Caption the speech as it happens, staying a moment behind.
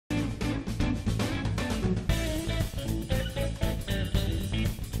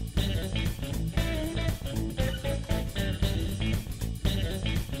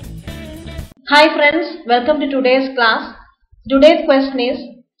Hi friends, welcome to today's class. Today's question is,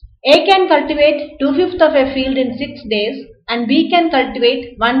 A can cultivate 2/5 of a field in 6 days and B can cultivate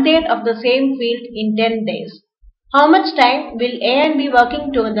 1/3 of the same field in 10 days. How much time will A and B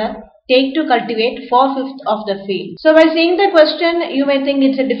working together take to cultivate 4/5 of the field? So by seeing the question, you may think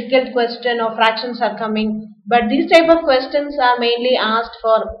it's a difficult question or fractions are coming, but these type of questions are mainly asked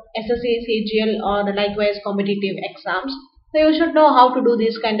for SSC, CGL or likewise competitive exams. So you should know how to do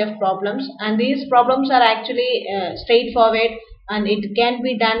these kind of problems, and these problems are actually straightforward and it can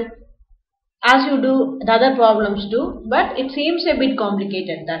be done as you do the other problems too, but it seems a bit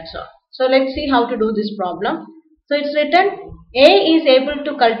complicated, that's all. So let's see how to do this problem. So it's written A is able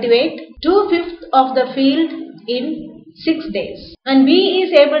to cultivate 2/5 of the field in 6 days and B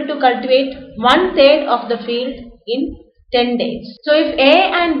is able to cultivate 1/3 of the field in 10 days. So if A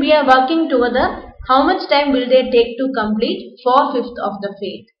and B are working together, how much time will they take to complete 4/5 of the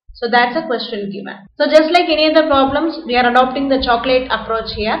field? So that's a question given. So just like any other problems, we are adopting the chocolate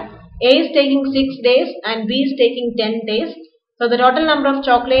approach here. A is taking 6 days and B is taking 10 days. So the total number of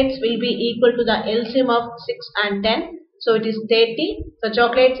chocolates will be equal to the LCM of 6 and 10. So it is 30. So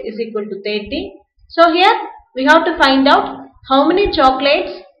chocolates is equal to 30. So here we have to find out how many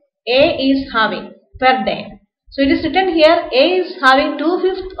chocolates A is having per day. So it is written here A is having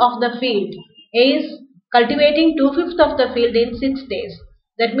 2/5 of the field. A is cultivating 2/5 of the field in 6 days.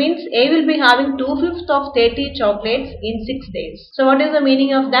 That means A will be having 2/5 of 30 chocolates in 6 days. So what is the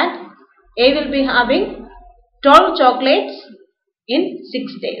meaning of that? A will be having 12 chocolates in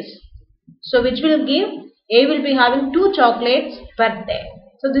 6 days. So which will give A will be having 2 chocolates per day.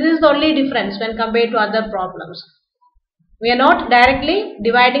 So this is the only difference when compared to other problems. We are not directly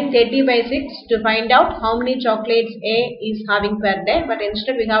dividing 30 by 6 to find out how many chocolates A is having per day, but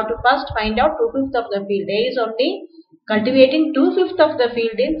instead we have to first find out 2/5 of the field. A is only cultivating 2/5 of the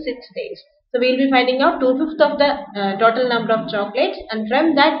field in 6 days. So we will be finding out 2/5 of the total number of chocolates, and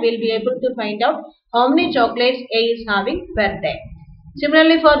from that we will be able to find out how many chocolates A is having per day.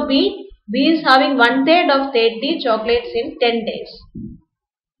 Similarly for B, B is having 1/3 of 30 chocolates in 10 days.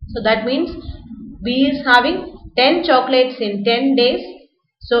 So that means B is having 10 chocolates in 10 days.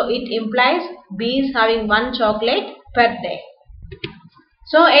 So it implies B is having 1 chocolate per day.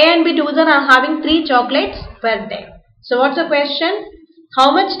 So A and B together are having 3 chocolates per day. So what's the question? How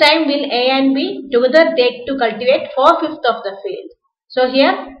much time will A and B together take to cultivate 4/5 of the field? So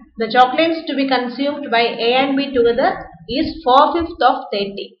here the chocolates to be consumed by A and B together is 4/5 of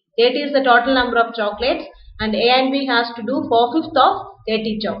 30. 30 is the total number of chocolates and A and B has to do 4/5 of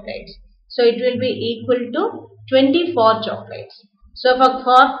 30 chocolates. So it will be equal to 24 chocolates. So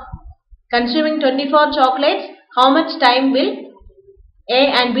for consuming 24 chocolates, how much time will A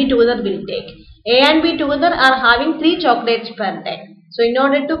and B together will take? A and B together are having 3 chocolates per day. So in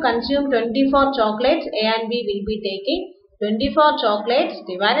order to consume 24 chocolates, A and B will be taking 24 chocolates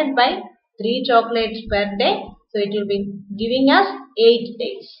divided by 3 chocolates per day. So it will be giving us 8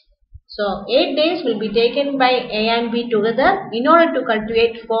 days. So 8 days will be taken by A and B together in order to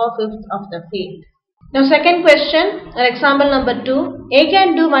cultivate 4/5 of the field. Now second question, or example number 2. A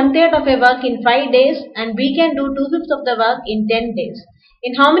can do 1/3 of a work in 5 days and B can do 2/5 of the work in 10 days.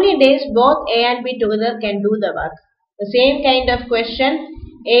 In how many days both A and B together can do the work? The same kind of question.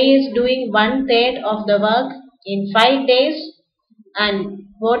 A is doing 1/3 of the work in 5 days and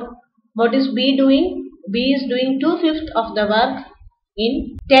what is B doing? B is doing 2/5 of the work in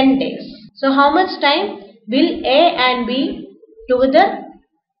 10 days. So how much time will A and B together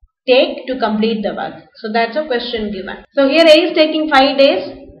take to complete the work? So that's a question given. So here A is taking 5 days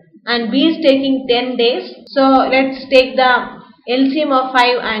and B is taking 10 days. So let's take the LCM of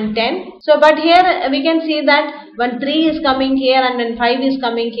 5 and 10. So but here we can see that when 3 is coming here and when 5 is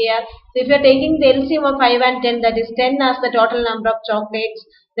coming here. So if you are taking the LCM of 5 and 10, that is 10 as the total number of chocolates,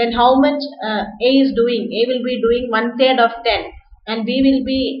 then how much A is doing? A will be doing 1/3 of 10 and B will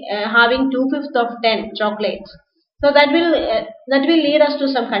be having 2/5 of 10 chocolates. So that will lead us to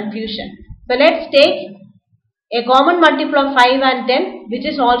some confusion. So let's take a common multiple of 5 and 10, which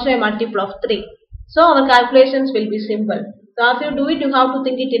is also a multiple of 3. So our calculations will be simple. So if you do it, you have to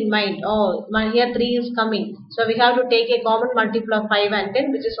think it in mind. Oh, here 3 is coming. So we have to take a common multiple of 5 and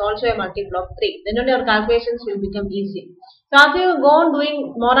 10, which is also a multiple of 3. Then only our calculations will become easy. So as you go on doing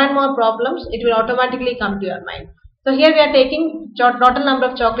more and more problems, it will automatically come to your mind. So here we are taking total number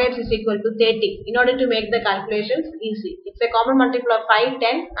of chocolates is equal to 30 in order to make the calculations easy. It's a common multiple of 5,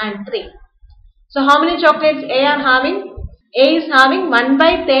 10 and 3. So how many chocolates A are having? A is having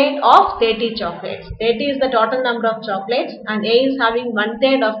 1/3 of 30 chocolates. 30 is the total number of chocolates and A is having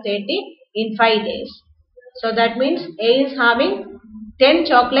 1/3 of 30 in 5 days. So that means A is having 10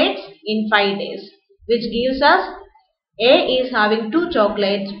 chocolates in 5 days, which gives us A is having 2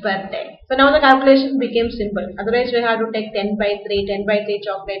 chocolates per day. So now the calculation became simple. Otherwise we have to take 10 by 3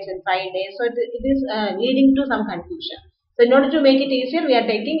 chocolates in 5 days. So it is leading to some confusion. So in order to make it easier, we are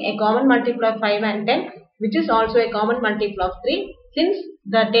taking a common multiple of 5 and 10, which is also a common multiple of 3, since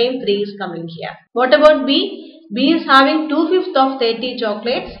the term 3 is coming here. What about B? B is having 2/5 of 30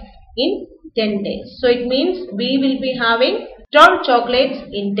 chocolates in 10 days. So it means B will be having 12 chocolates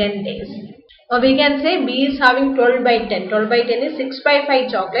in 10 days. Or we can say B is having 12 by 10. 12 by 10 is 6 by 5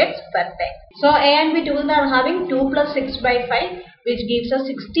 chocolates per day. So A and B together are having 2 plus 6 by 5, which gives us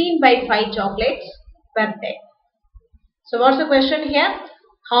 16 by 5 chocolates per day. So what's the question here?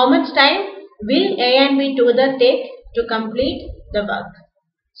 How much time will A and B together take to complete the work?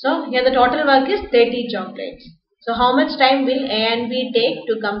 So here the total work is 30 chocolates. So how much time will A and B take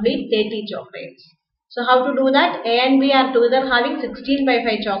to complete 30 chocolates? So how to do that? A and B are together having 16 by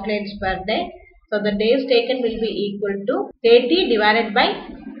 5 chocolates per day. So the days taken will be equal to 30 divided by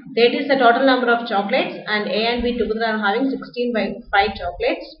 30 is the total number of chocolates, and A and B together are having 16 by 5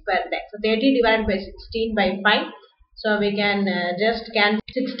 chocolates per day. So 30 divided by 16 by 5. So we can just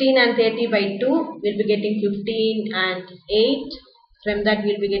cancel 16 and 30 by 2. We'll be getting 15 and 8. From that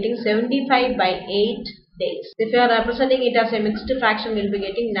we'll be getting 75 by 8 days. If you are representing it as a mixed fraction, we'll be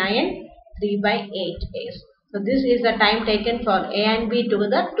getting 9 3 by 8 days. So this is the time taken for A and B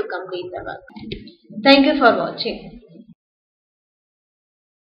together to complete the work. Thank you for watching.